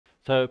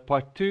So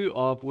part two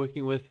of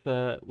working with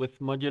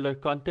modular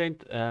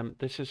content.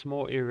 This is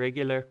more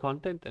irregular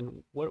content,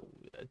 and what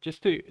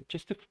just to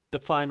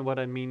define what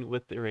I mean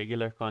with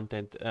irregular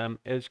content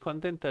is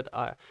content that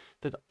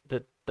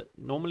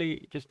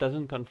normally just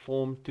doesn't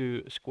conform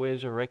to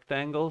squares or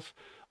rectangles,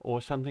 or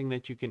something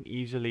that you can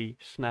easily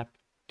snap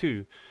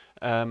to.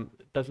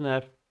 Doesn't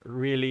have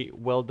really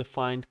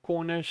well-defined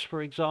corners,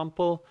 for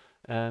example.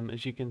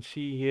 As you can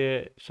see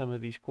here, some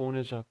of these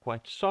corners are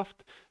quite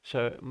soft,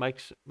 so it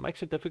makes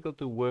it difficult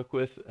to work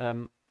with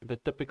the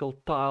typical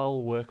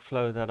tile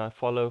workflow that I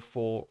follow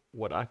for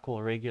what I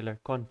call regular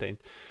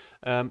content.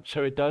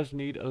 So it does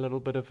need a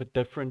little bit of a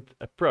different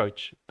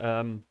approach.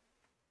 And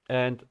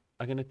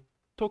I'm going to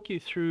talk you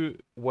through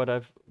what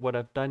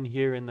I've done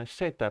here in the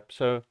setup.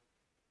 So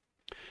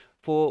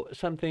for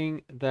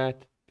something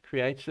that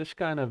creates this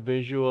kind of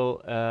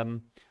visual,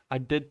 I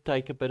did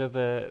take a bit of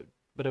a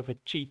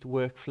cheat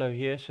workflow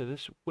here, so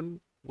this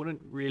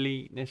wouldn't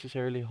really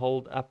necessarily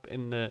hold up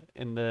in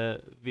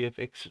the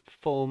VFX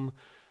film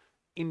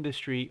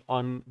industry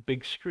on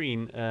big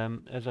screen,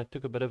 as I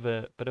took a bit of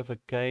a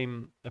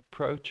game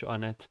approach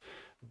on it.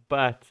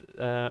 But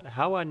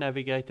how I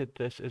navigated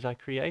this is I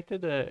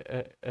created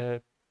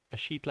a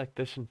sheet like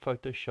this in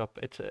Photoshop.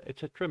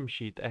 It's a trim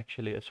sheet,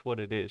 actually. It's what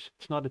it is.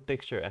 It's not a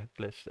texture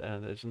atlas.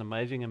 There's an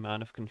amazing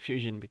amount of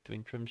confusion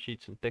between trim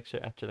sheets and texture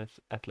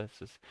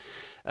atlases.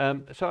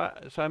 So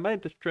I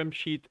made this trim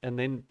sheet and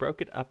then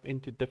broke it up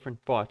into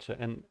different parts,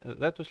 and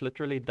that was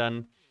literally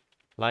done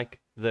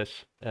like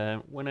this.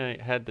 When I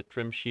had the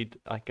trim sheet,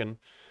 I can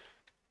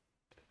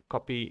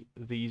copy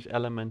these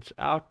elements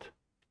out,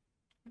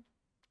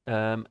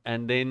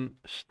 and then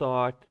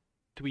start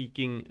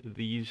tweaking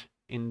these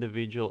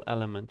individual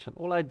elements. And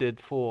all I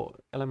did for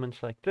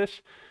elements like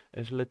this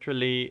is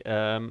literally,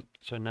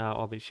 so now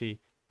obviously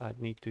I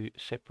need to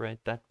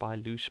separate that by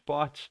loose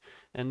parts,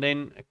 and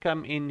then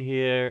come in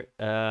here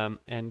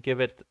and give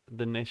it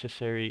the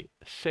necessary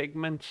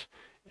segments,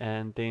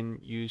 and then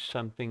use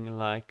something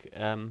like,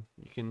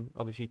 you can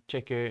obviously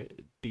checker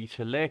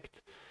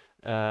deselect,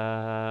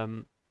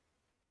 and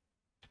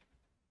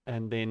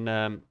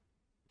then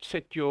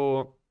set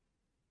your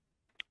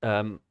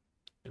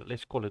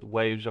let's call it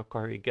waves of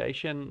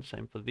corrugation.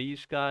 Same for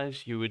these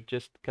guys. You would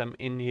just come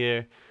in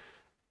here,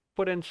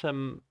 put in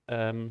some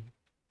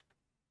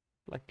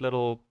like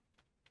little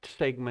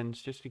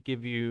segments just to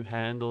give you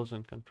handles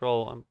and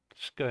control. I'm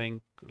just going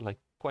like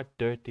quite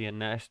dirty and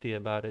nasty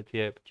about it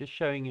here, but just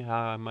showing you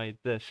how I made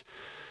this.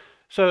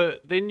 So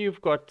then you've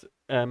got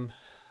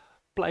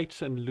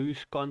plates and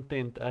loose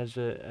content as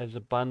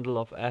a bundle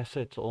of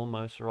assets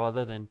almost,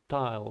 rather than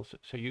tiles.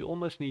 So you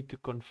almost need to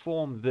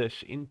conform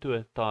this into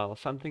a tile,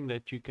 something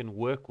that you can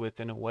work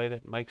with in a way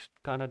that makes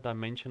kind of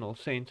dimensional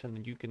sense,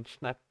 and you can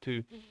snap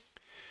to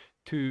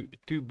two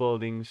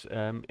buildings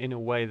in a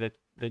way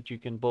that you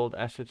can build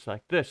assets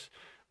like this,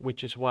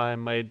 which is why I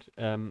made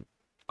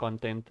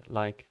content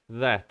like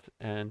that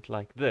and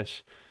like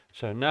this.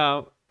 So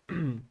now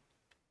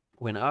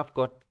when I've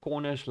got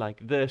corners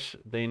like this,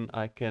 then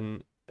I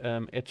can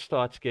it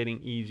starts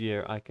getting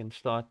easier. I can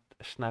start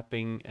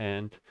snapping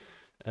and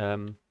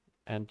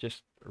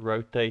just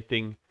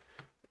rotating,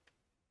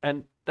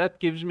 and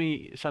that gives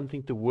me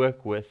something to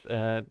work with.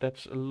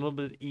 That's a little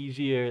bit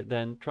easier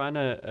than trying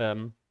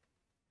to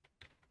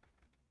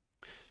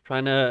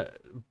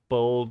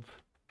build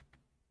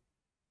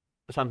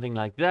something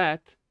like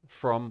that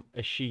from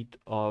a sheet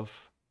of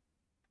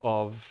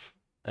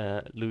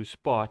loose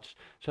parts.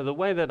 So the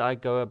way that I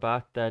go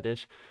about that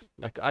is,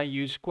 like, I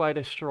use quite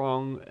a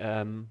strong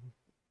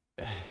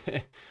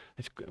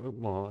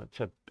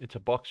it's a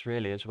box,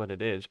 really, is what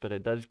it is, but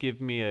it does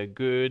give me a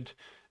good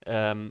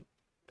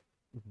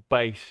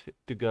base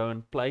to go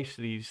and place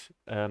these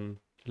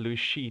loose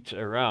sheets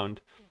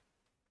around.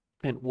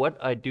 And what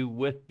I do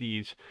with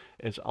these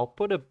is I'll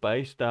put a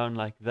base down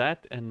like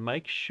that and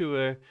make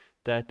sure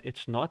that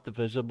it's not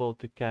visible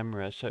to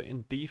camera. So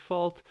in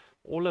default,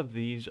 all of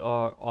these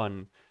are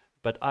on,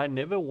 but I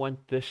never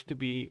want this to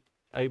be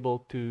able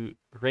to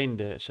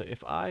render. So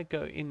if I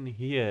go in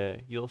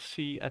here, you'll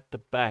see at the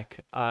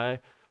back, I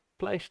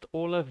placed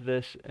all of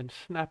this and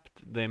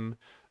snapped them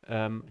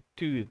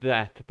to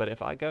that. But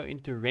if I go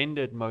into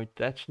rendered mode,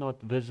 that's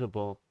not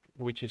visible,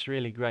 which is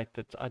really great.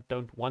 That I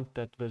don't want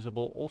that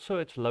visible. Also,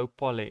 it's low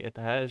poly. It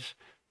has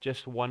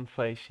just one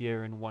face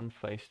here and one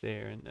face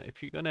there. And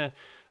if you're gonna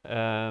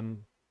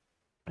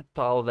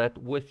tile that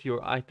with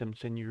your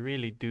items, and you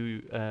really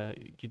do,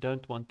 you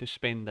don't want to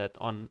spend that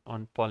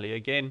on poly.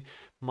 Again,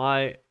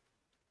 my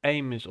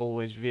aim is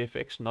always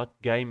VFX, not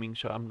gaming,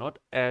 so I'm not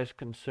as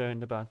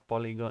concerned about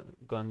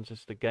polygons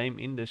as the game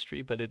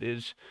industry, but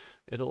it's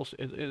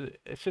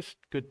just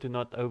good to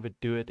not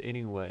overdo it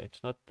anyway.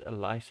 It's not a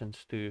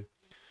license to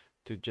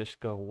just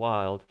go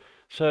wild.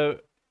 So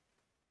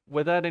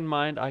with that in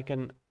mind, I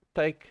can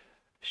take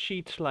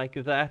sheets like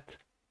that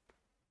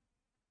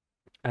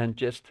and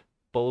just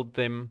build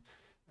them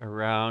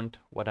around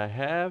what I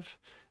have,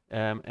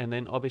 and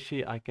then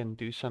obviously I can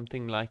do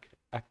something like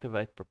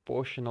activate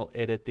proportional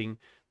editing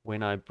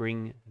when I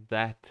bring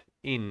that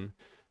in.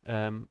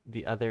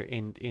 the other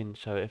end in.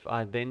 So if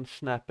I then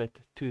snap it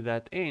to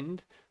that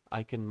end,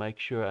 I can make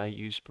sure I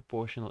use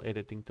proportional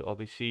editing to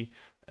obviously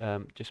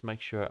just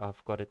make sure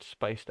I've got it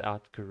spaced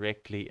out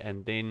correctly,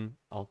 and then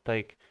I'll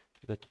take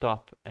the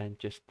top and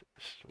just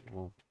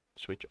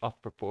switch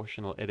off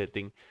proportional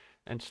editing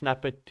and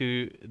snap it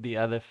to the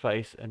other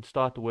face and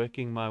start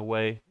working my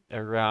way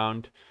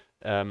around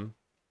and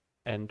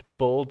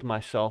build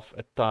myself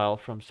a tile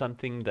from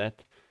something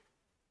that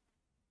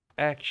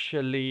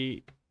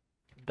actually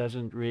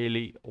doesn't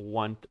really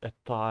want a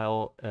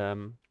tile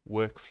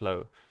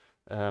workflow.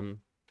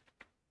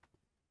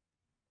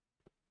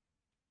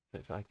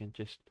 If I can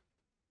just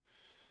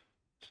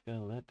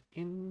scale that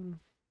in.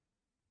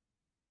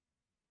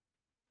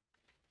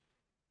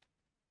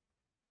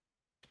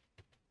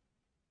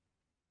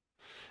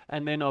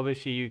 And then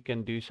obviously you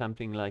can do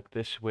something like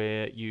this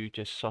where you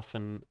just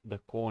soften the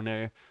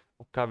corner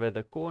or cover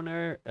the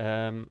corner,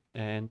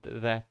 and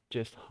that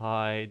just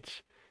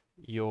hides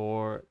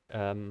your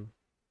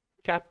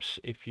caps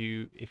if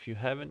you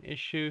have an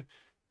issue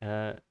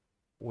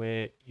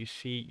where you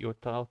see your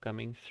tile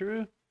coming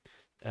through.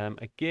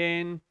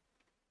 Again,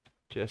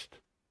 just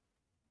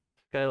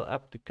scale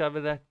up to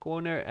cover that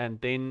corner, and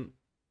then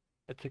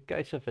it's a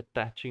case of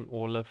attaching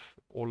all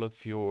of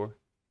your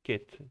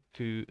kit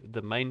to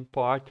the main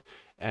part,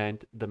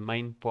 and the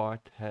main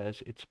part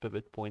has its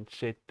pivot point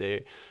set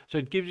there. So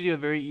it gives you a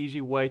very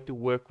easy way to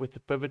work with the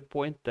pivot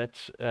point.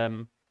 That's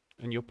and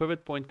your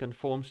pivot point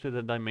conforms to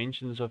the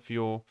dimensions of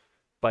your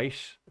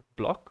base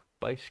block,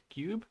 base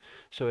cube.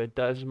 So it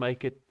does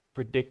make it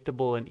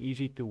predictable and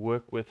easy to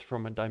work with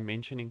from a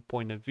dimensioning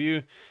point of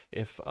view.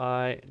 If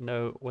I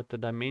know what the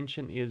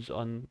dimension is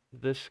on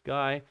this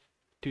guy,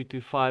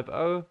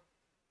 2250,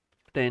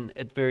 then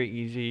it's very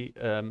easy.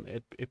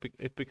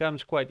 It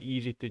becomes quite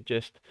easy to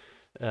just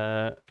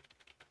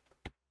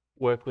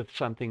work with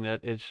something that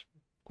is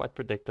quite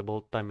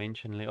predictable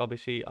dimensionally.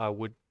 Obviously, I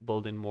would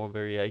build in more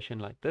variation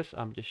like this.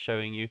 I'm just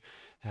showing you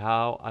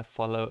how I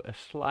follow a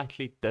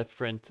slightly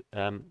different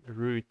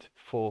route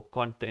for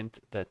content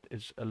that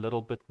is a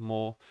little bit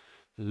more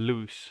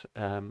loose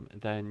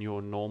than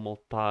your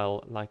normal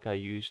tile, like I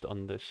used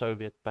on the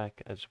Soviet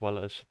pack as well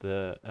as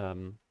the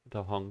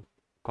Hong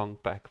Kong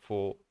pack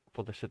for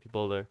the City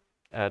Builder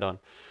add-on.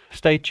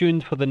 Stay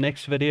tuned for the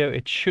next video.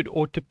 It should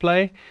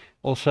autoplay.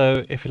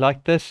 Also, if you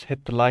like this,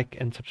 hit the like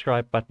and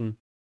subscribe button.